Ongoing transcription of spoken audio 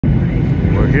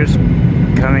We're just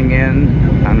coming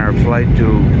in on our flight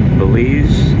to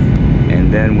Belize,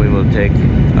 and then we will take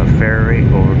a ferry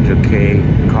over to Caye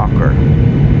Caulker.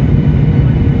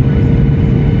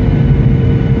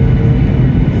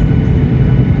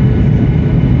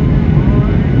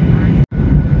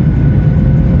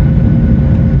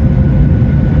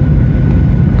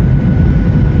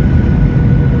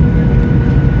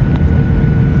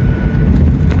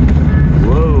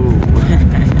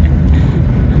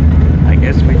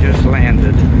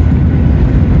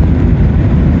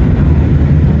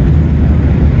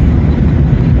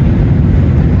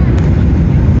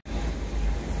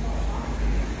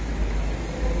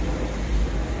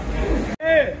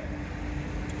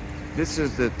 This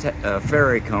is the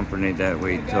ferry company that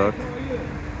we took,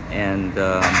 and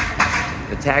the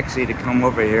taxi to come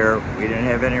over here, we didn't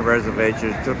have any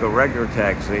reservations, took a regular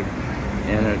taxi,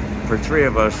 and for 3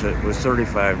 of us it was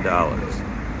 $35.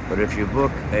 But if you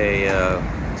book a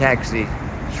taxi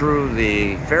through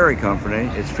the ferry company,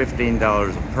 it's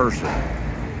 $15 a person.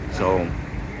 So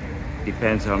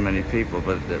depends how many people,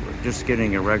 but just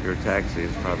getting a regular taxi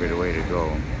is probably the way to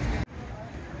go.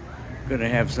 Gonna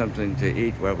have something to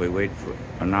eat while we wait for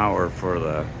an hour for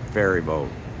the ferry boat.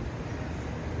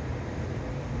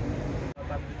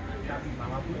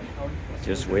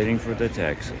 Just waiting for the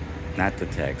taxi. Not the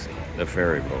taxi, the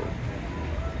ferry boat.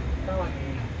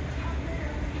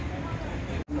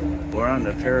 We're on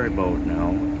the ferry boat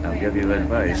now. I'll give you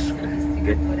advice.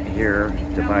 Get here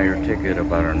to buy your ticket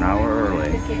about an hour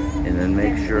early, and then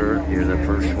make sure you're the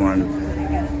first one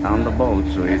on the boat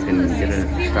so you can get a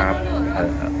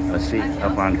seat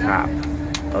up on top.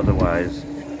 Otherwise,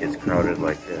 it's crowded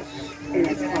like this. And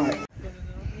it's hard. You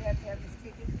have to have this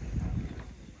ticket.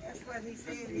 That's what he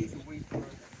said. He said keep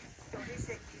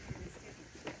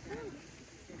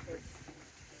this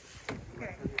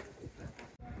ticket.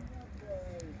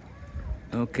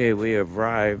 Okay, we have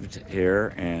arrived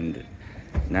here, and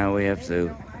now we have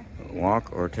to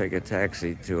walk or take a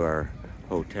taxi to our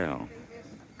hotel.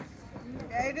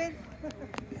 David?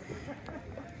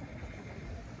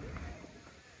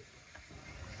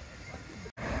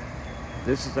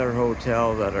 This is our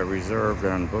hotel that I reserved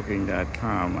on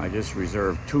booking.com. I just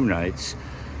reserved 2 nights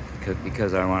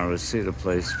because I wanted to see the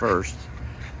place first.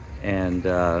 And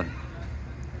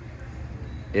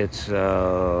it's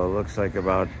looks like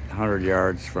about 100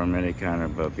 yards from any kind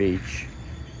of a beach.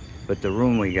 But the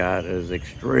room we got is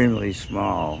extremely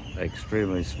small.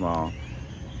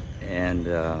 And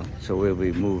so we'll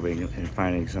be moving and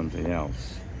finding something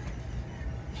else.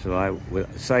 So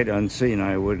sight unseen,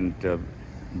 I wouldn't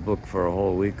book for a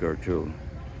whole week or 2.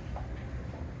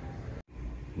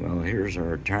 Well, here's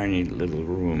our tiny little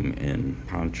room in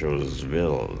Pancho's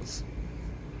Villas.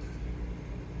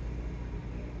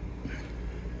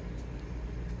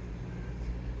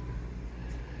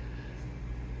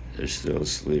 They're still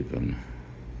sleeping.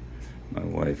 My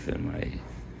wife and my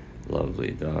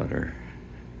lovely daughter.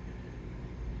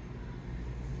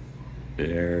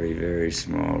 Very, very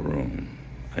small room.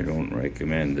 I don't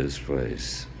recommend this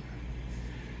place.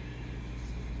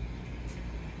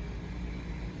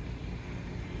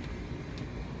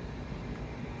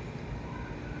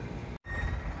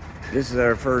 This is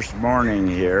our first morning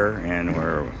here, and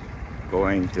we're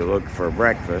going to look for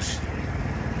breakfast.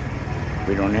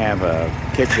 We don't have a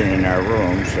kitchen in our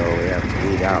room, so we have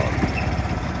to eat out.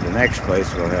 The next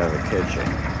place will have a kitchen.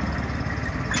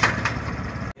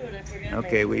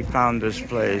 Okay, we found this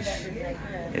place.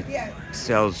 It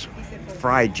sells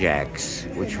fried jacks,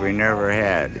 which we never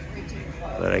had.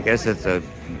 But I guess it's a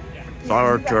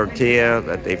flour tortilla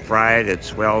that they fried. It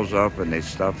swells up and they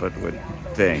stuff it with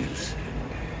things.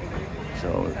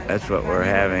 So that's what we're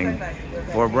having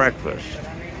for breakfast.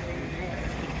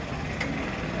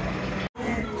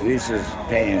 Lisa's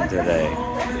paying today.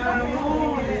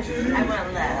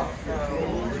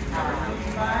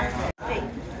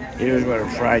 Here's what a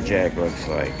fried jack looks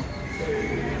like.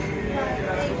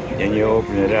 Then you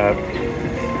open it up.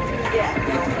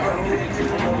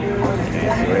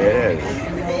 That's the way it is.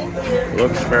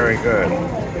 Looks very good.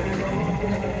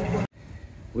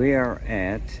 We are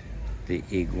at the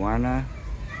Iguana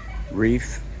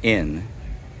Reef Inn,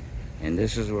 and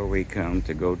this is where we come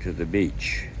to go to the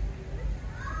beach.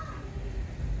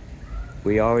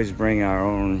 We always bring our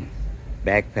own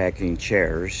backpacking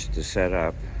chairs to set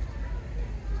up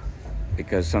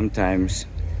because sometimes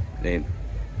they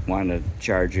want to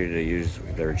charge you to use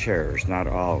their chairs, not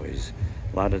always.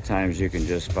 A lot of times you can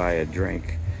just buy a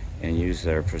drink and use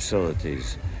their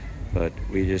facilities, but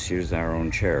we just use our own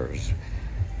chairs.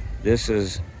 This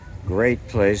is a great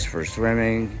place for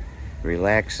swimming,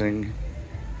 relaxing,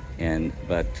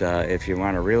 but if you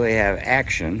want to really have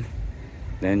action,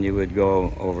 then you would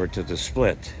go over to the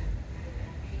split.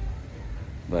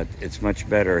 But it's much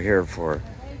better here for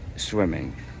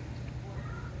swimming.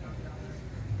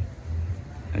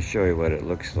 I'll show you what it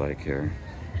looks like here.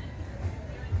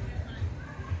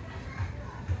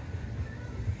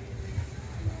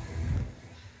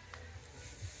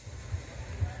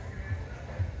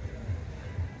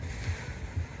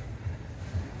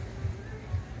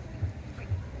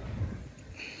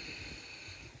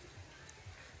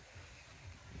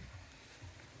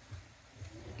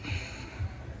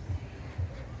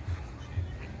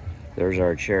 There's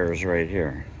our chairs right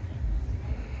here.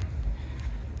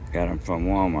 Got them from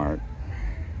Walmart.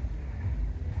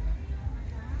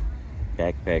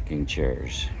 Backpacking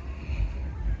chairs.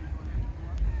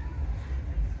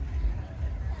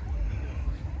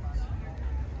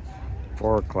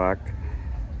 Four o'clock,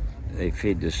 they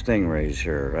feed the stingrays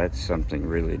here. That's something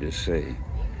really to see.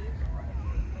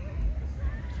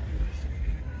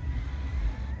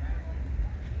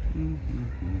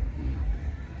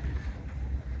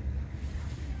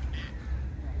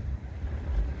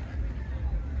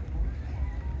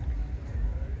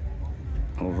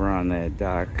 Over on that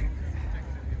dock,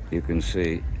 you can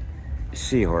see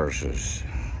seahorses.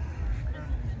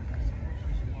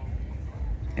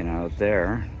 And out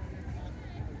there,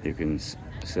 you can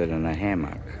sit in a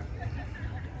hammock.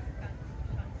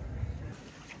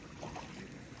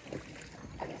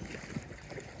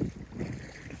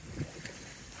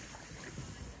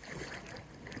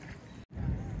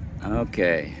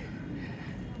 Okay.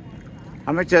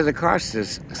 How much does it cost to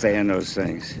stay in those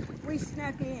things? We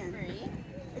snuck in.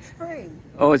 It's free.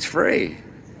 Oh, it's free.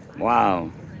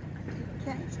 Wow.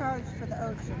 Can't charge for the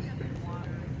ocean.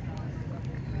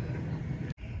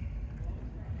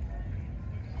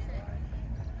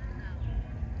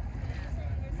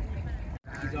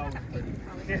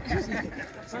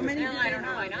 How many? I don't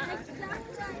know why not.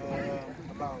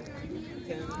 About 10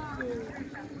 to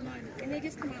 9. And they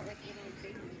just come out like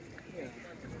 8 Yeah.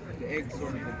 The eggs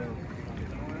sort of develop.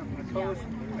 How long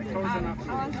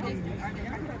do they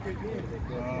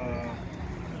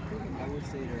I would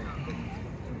say they're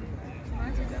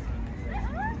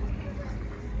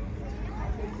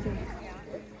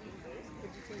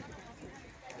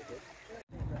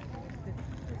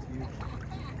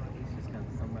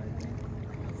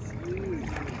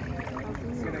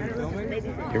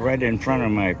You're right in front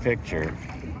of my picture.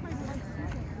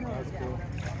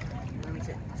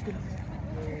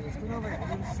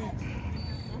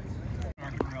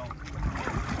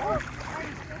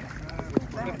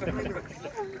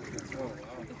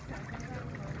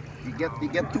 You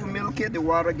get too milky, the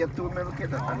water get too milky,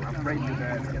 I'm afraid you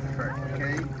guys get hurt,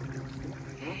 okay?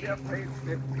 Don't be afraid,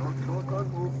 step, don't move,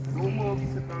 don't move,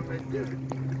 sit down right there.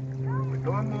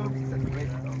 Don't move, sit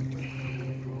right down.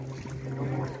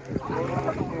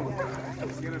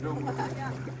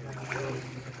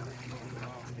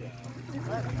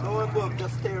 Don't move,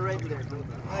 just stay right there.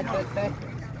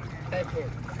 Back here.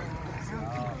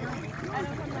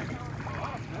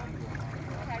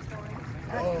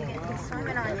 Oh,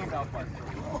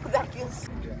 that feels.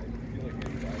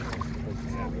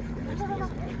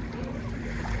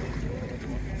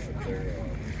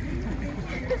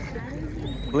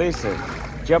 Lisa,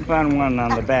 jump on one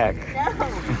on the back.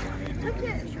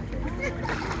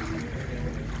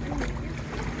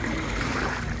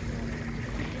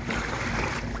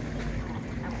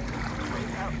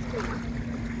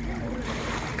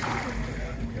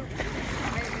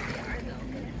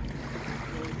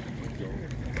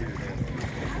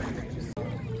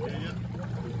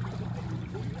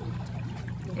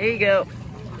 Here you go.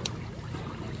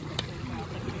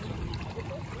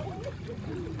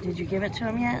 Did you give it to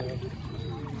him yet?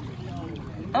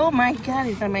 Oh my God,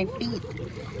 he's on my feet.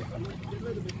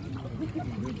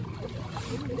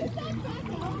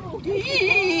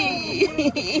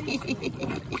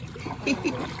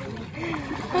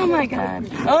 Oh my God.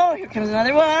 Oh, here comes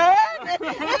another one.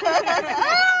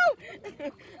 Oh!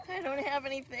 I don't have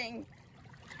anything.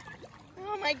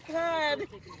 Oh my God.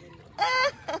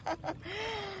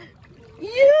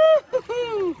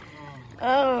 Yoo-hoo!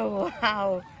 Oh,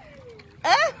 wow.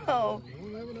 Oh.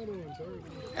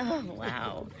 Oh,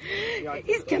 wow.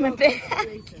 He's coming back.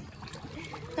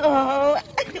 Oh. Ah,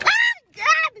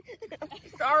 God! I'm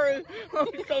sorry. I'm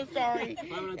so sorry.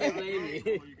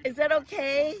 Is that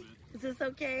okay? Is this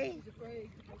okay?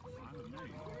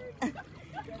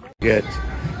 Get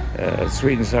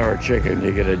sweet and sour chicken.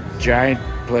 You get a giant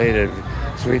plate of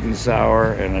sweet and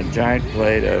sour and a giant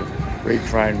plate of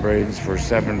refried beans for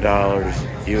 $7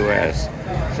 US.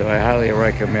 So I highly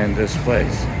recommend this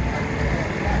place.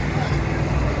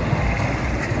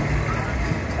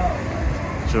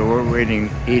 So we're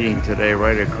eating today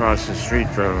right across the street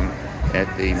from him at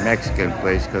the Mexican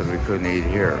place because we couldn't eat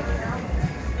here.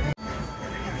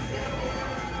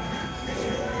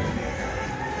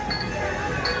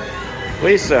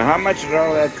 Lisa, how much did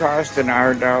all that cost in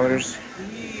our dollars?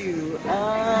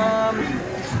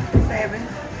 $7.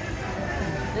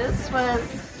 This was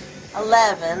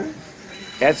 11,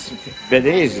 That's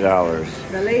Belize dollars.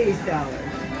 Belize dollars.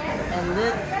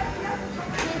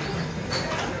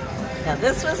 and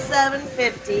this was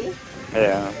 $7.50,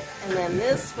 Yeah. and then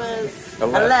this was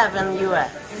 11. 11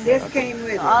 US. And this came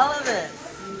with it. All of this,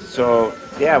 So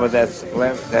yeah, but that's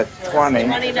 20.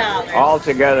 $20.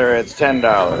 Altogether, it's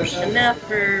 $10. Enough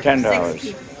for $10. 6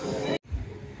 people.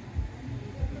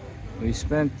 We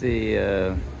spent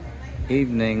the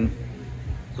evening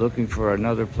looking for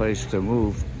another place to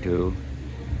move to,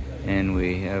 and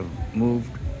we have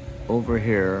moved over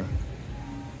here,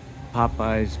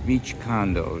 Popeye's Beach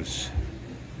Condos.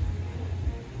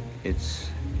 It's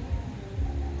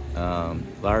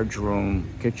large room,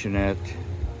 kitchenette,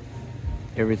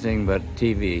 everything but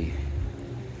TV,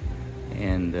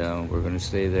 and we're going to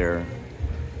stay there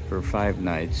for 5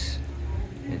 nights.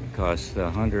 It costs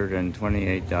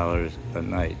 $128 a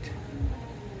night,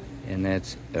 and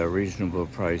that's a reasonable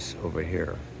price over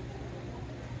here.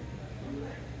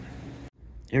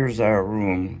 Here's our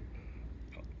room,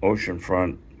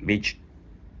 oceanfront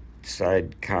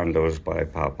beachside condos by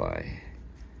Popeye.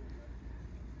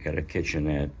 Got a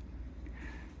kitchenette.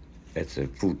 That's a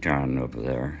futon over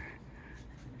there.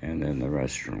 And then the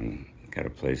restroom. Got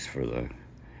a place for the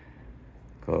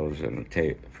clothes and a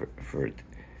table for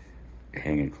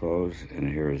hanging clothes. And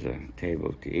here's a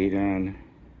table to eat on.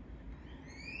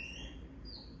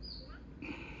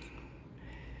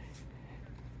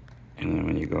 And then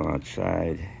when you go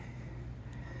outside,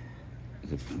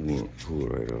 the pool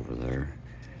right over there,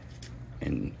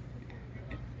 and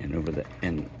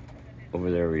over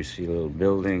there we see a little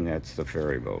building. That's the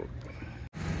ferry boat.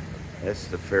 That's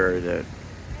the ferry that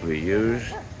we use.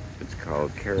 It's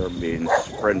called Caribbean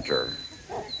Sprinter.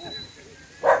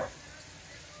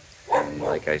 And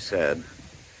like I said,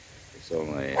 it's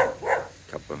only a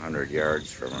couple hundred yards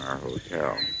from our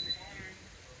hotel.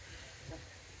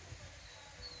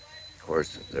 Of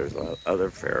course, there's other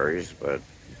ferries, but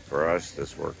for us,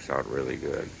 this works out really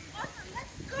good.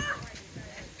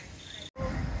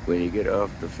 When you get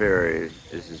off the ferry,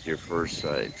 this is your first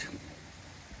sight.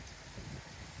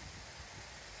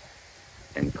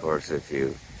 And of course, if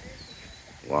you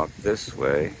walk this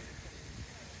way,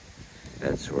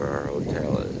 that's where our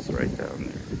hotel is, right down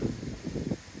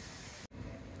there.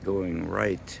 Going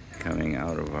right, coming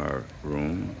out of our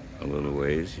room a little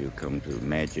ways, you come to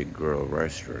Magic Grill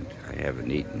Restaurant. I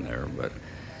haven't eaten there, but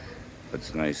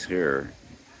what's nice here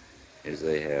is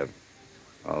they have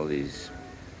all these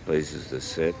places to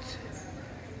sit,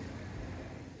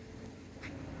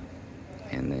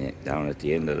 and down at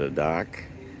the end of the dock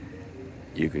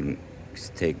you can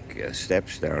take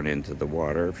steps down into the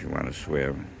water if you want to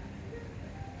swim.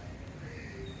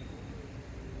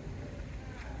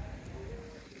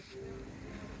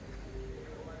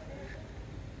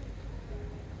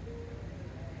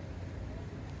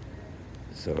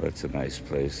 So it's a nice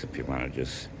place if you want to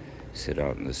just sit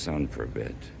out in the sun for a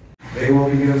bit. They will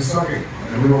begin sucking,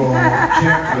 and we will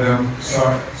chant for them,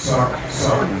 suck, suck,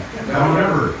 suck. Now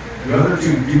remember, the other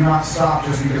two do not stop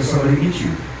just because somebody beats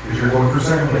you, because you're going for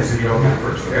second place if you don't get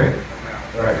first, okay?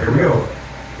 All right, here we go.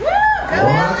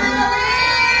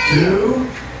 1, 2,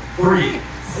 3.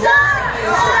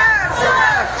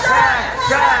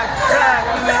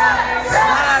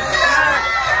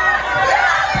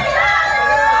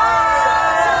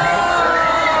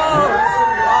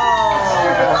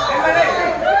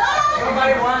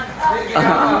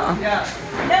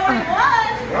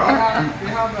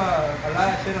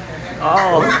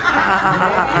 Oh. The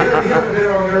other bit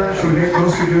on there, should we get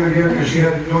close to do it again? Because she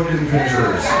didn't finish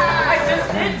hers. I just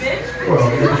did, bitch. Well,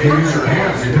 you use your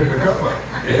hands, you picked a cup up,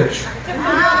 bitch.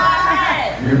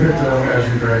 You picked it up as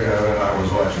you drank out of it, I was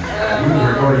watching. We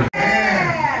were recording.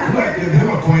 We might give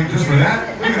him a point just for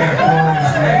that. Look at that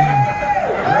glorious name.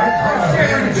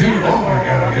 Oh my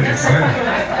God, I'm getting excited.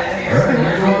 All right,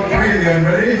 we're going 3 again,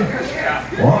 ready?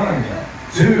 1,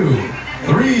 2,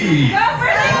 3.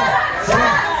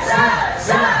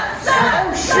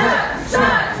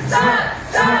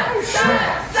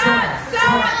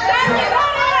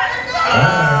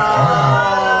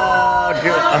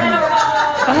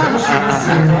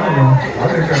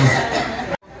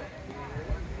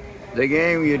 The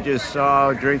game you just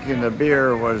saw, drinking the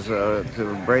beer, was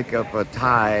to break up a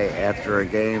tie after a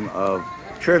game of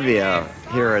trivia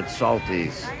here at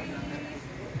Salty's.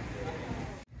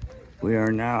 We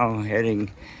are now heading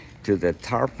to the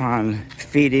tarpon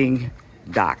feeding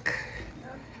dock.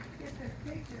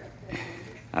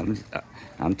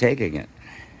 I'm taking it.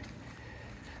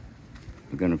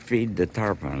 We're gonna feed the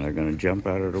tarpon. They're gonna jump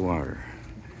out of the water,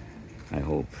 I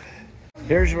hope.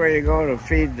 Here's where you go to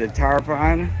feed the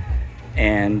tarpon,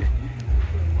 and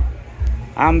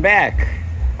I'm back.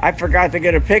 I forgot to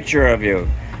get a picture of you.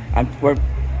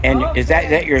 Is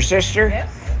that your sister?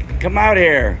 Yes. Come out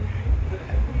here.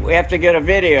 We have to get a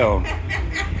video.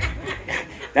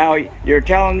 Now you're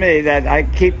telling me that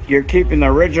you're keeping the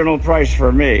original price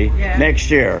for me next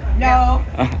year. No.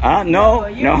 No.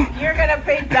 You're gonna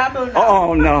pay double now.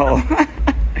 Oh no.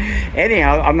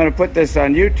 Anyhow, I'm gonna put this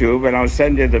on YouTube and I'll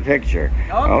send you the picture.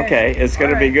 Okay, it's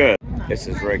gonna be good. This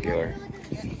is regular.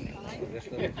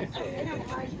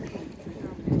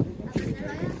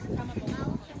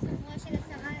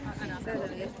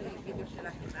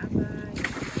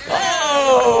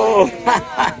 Oh!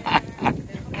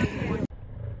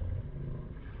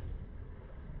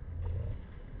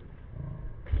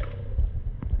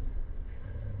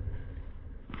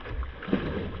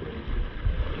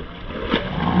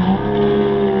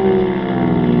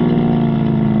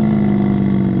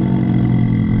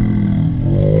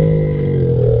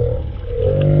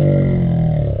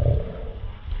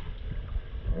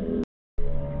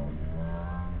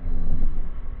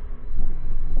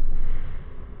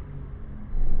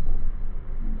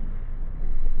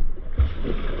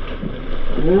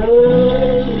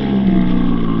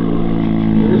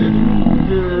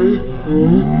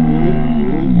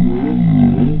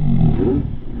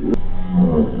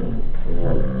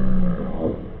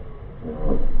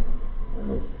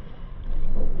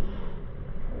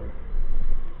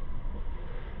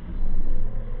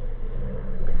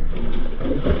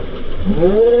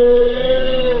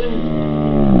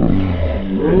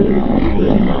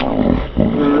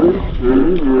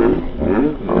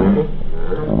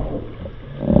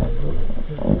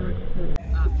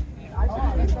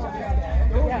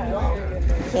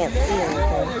 Can't see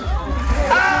anything.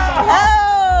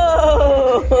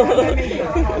 Oh!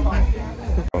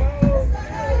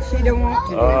 She don't want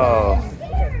to. Oh.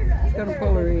 It's gonna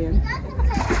pull her in.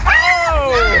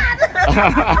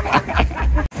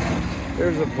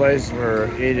 There's a place we're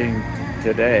eating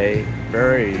today,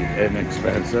 very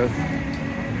inexpensive.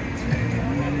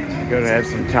 We're gonna have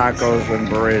some tacos and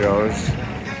burritos,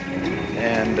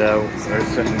 and we're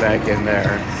sitting back in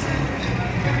there.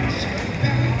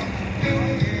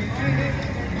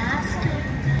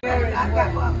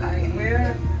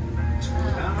 Where?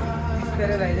 It's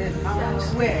better like this.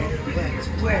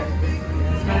 Where?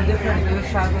 It's no different.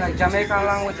 It's like Jamaican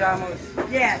language almost.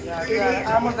 Yes, it is.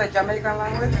 Almost like Jamaican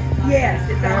language? Yes,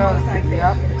 it's almost like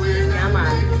that.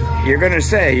 Yeah, You're gonna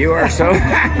say, you are so...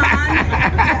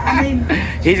 I mean...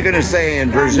 He's gonna say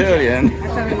in Brazilian.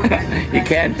 He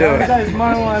can't do it. He doesn't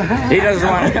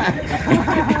want to...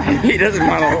 He doesn't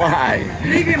want to lie.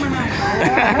 Leave him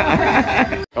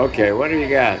alone. Okay, what do you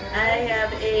got? I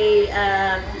have a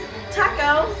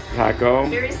taco. Taco.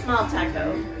 Very small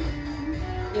taco.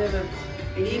 You have a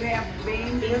You have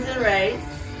beans and rice.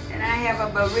 and I have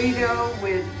a burrito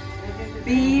with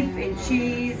beef and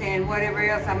cheese and whatever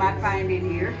else I might find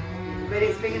in here. But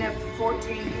it's big enough for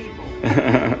 14 people.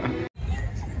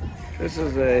 This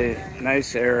is a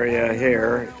nice area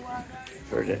here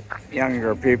for the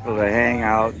younger people to hang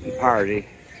out and party.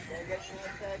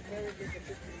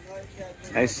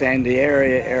 Nice sandy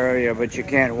area, but you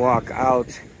can't walk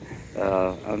out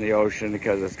on the ocean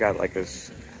because it's got like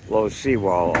this low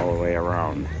seawall all the way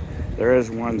around. There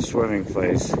is one swimming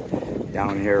place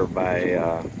down here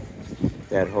by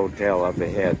that hotel up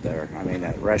ahead there. I mean,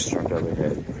 that restaurant up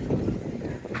ahead.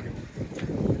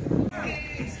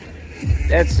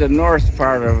 That's the north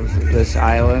part of this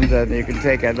island, and you can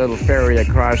take a little ferry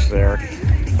across there.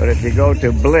 But if you go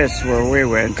to Bliss, where we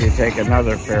went, you take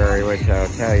another ferry, which I'll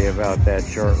tell you about that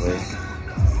shortly.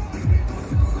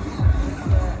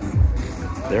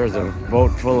 There's a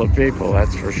boat full of people,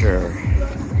 that's for sure.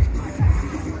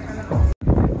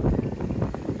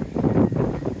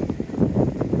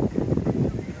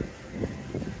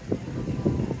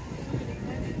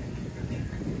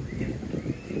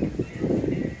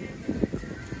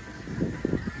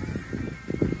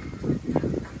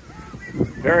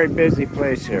 Very busy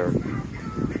place here.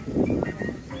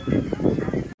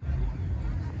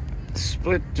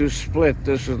 Split to Split,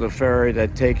 this is the ferry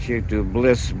that takes you to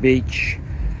Bliss Beach,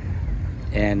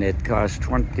 and it costs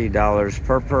 $20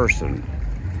 per person.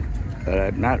 But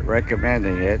I'm not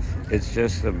recommending it. It's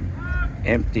just an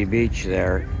empty beach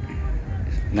there.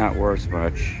 It's not worth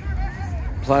much.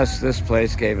 Plus, this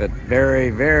place gave it very,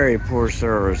 very poor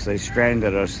service. They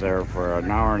stranded us there for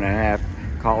an hour and a half,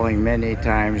 calling many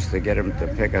times to get them to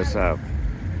pick us up.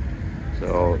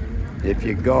 So if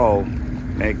you go,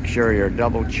 make sure you're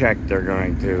double checked they're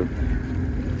going to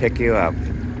pick you up.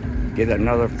 Get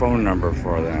another phone number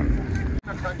for them.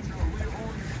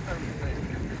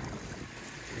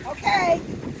 Okay.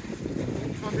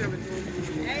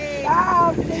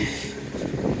 Bye.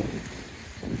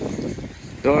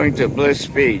 Going to Bliss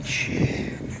Beach.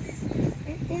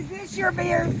 Is this your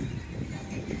beer?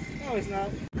 No, it's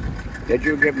not. Did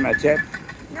you give him a tip?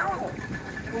 No.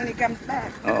 When he comes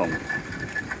back. Oh.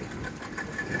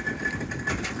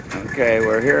 Okay,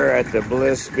 we're here at the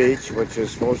Bliss Beach, which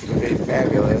is supposed to be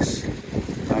fabulous.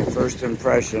 My first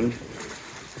impression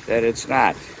that it's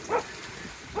not.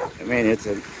 I mean, it's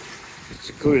a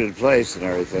secluded place and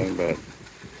everything, but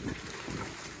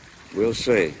we'll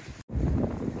see.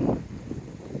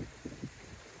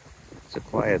 It's a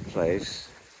quiet place.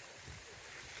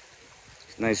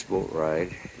 It's a nice boat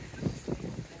ride,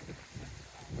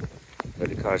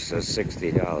 but it costs us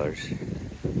 $60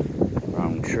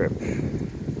 round trip.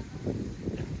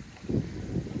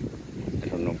 I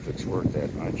don't know if it's worth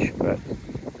that much, but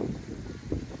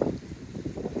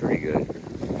pretty good.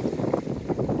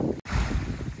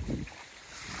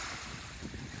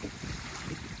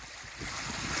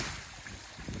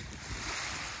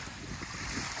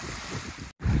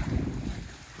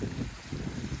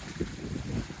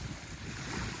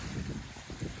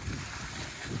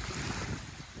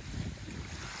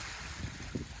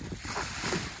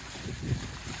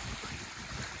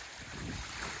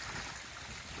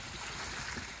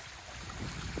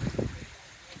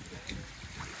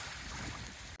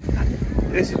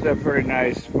 This is a pretty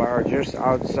nice bar just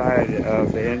outside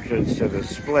of the entrance to the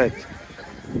Split.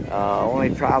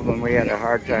 Only problem, we had a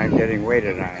hard time getting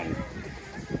waited on.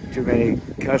 Too many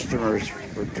customers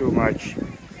for too much,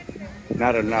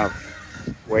 not enough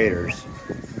waiters.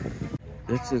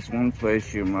 This is one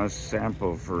place you must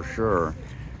sample for sure.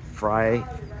 Fry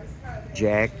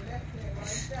Jack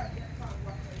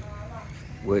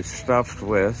with stuffed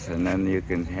with, and then you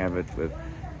can have it with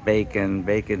bacon,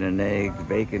 bacon and eggs,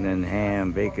 bacon and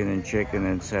ham, bacon and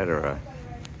chicken, etc.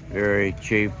 Very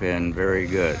cheap and very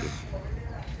good.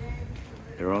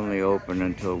 They're only open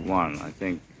until 1. I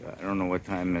think, I don't know what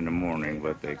time in the morning,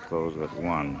 but they close at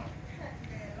 1.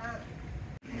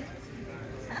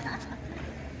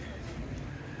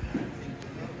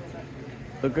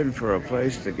 Looking for a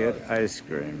place to get ice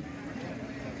cream.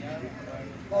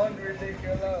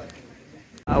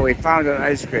 Oh, we found an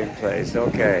ice cream place.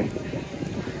 Okay.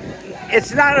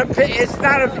 It's a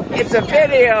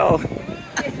video.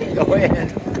 Go ahead.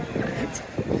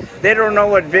 They don't know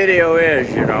what video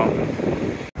is, you know.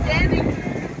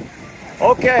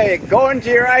 Okay, go into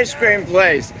your ice cream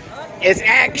place. It's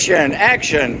action,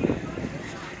 action.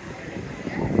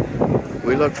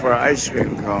 We look for an ice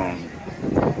cream cone.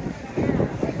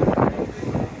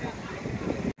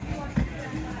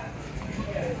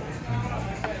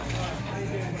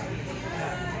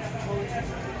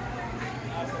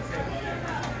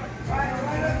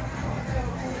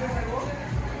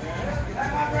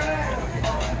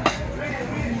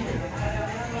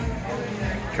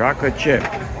 Chocolate chip.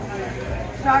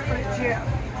 Chocolate chip.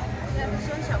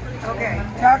 Okay,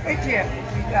 chocolate chip.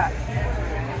 You got it.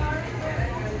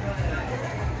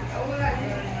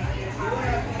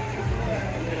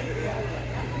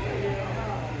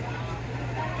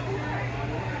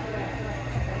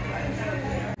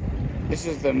 This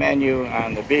is the menu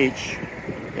on the beach.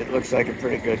 It looks like a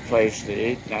pretty good place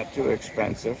to eat, not too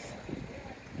expensive.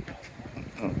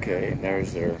 Okay,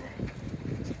 there's their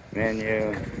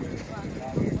menu.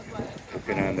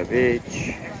 Looking on the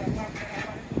beach.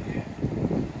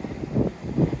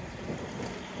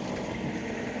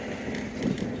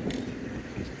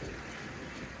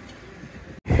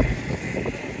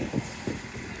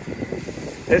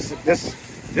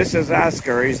 This is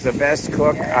Oscar. He's the best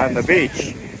cook on the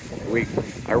beach.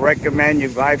 I recommend you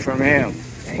buy from him.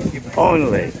 Thank you.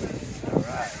 Only. All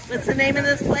right. What's the name of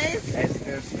this place?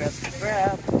 Esther's Crusty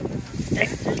Crab.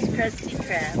 Esther's Crusty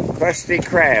Crab. Krusty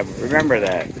Krab. Remember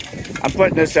that. I'm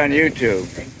putting this on YouTube.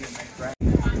 Thank you, my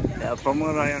friend. From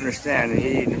what I understand,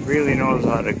 he really knows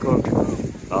how to cook.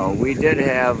 We did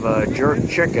have jerk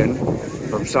chicken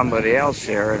from somebody else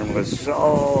here, and it was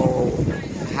so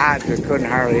hot we couldn't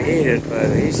hardly eat it,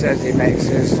 but he says he makes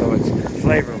this so it's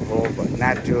flavorful but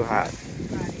not too hot.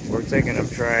 We're thinking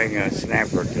of trying a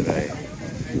snapper today.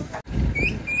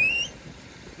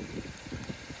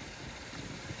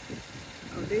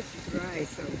 Oh, this is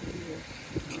rice over here.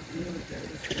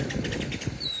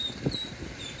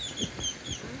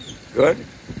 Good?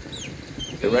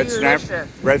 The red snapper?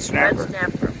 Delicious. Red snapper. Red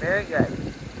snapper, very good.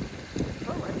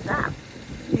 Oh, what's that?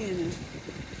 Banana.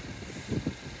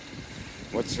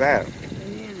 What's that?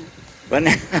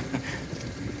 Banana. Banana.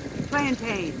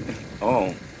 Plantain. Oh,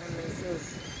 And this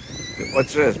is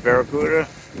what's this? Barracuda?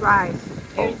 Rice.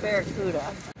 here's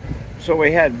barracuda. So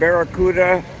we had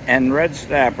barracuda and red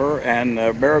snapper, and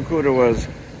the barracuda was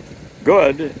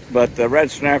good, but the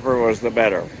red snapper was the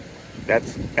better.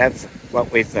 That's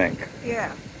what we think.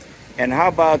 Yeah. And how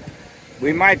about,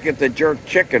 we might get the jerk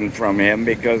chicken from him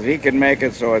because he can make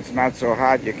it so it's not so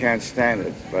hot you can't stand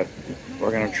it. But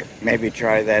we're going to maybe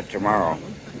try that tomorrow.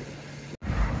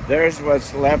 There's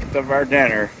what's left of our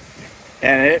dinner.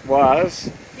 And it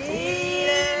was...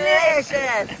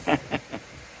 Delicious.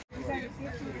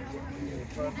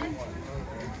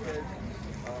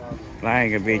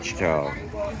 Lying a beach towel.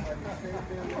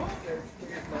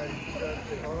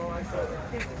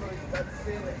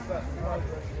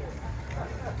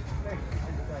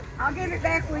 I'll give it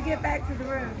back when we get back to the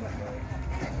room.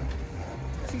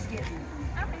 She's getting it.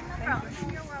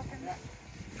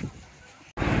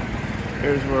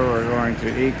 Here's where we're going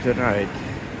to eat tonight.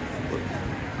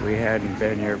 We hadn't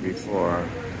been here before.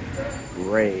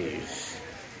 Ray's.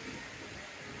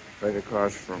 Right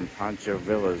across from Pancho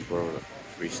Villas where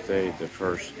we stayed the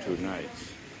first 2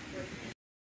 nights.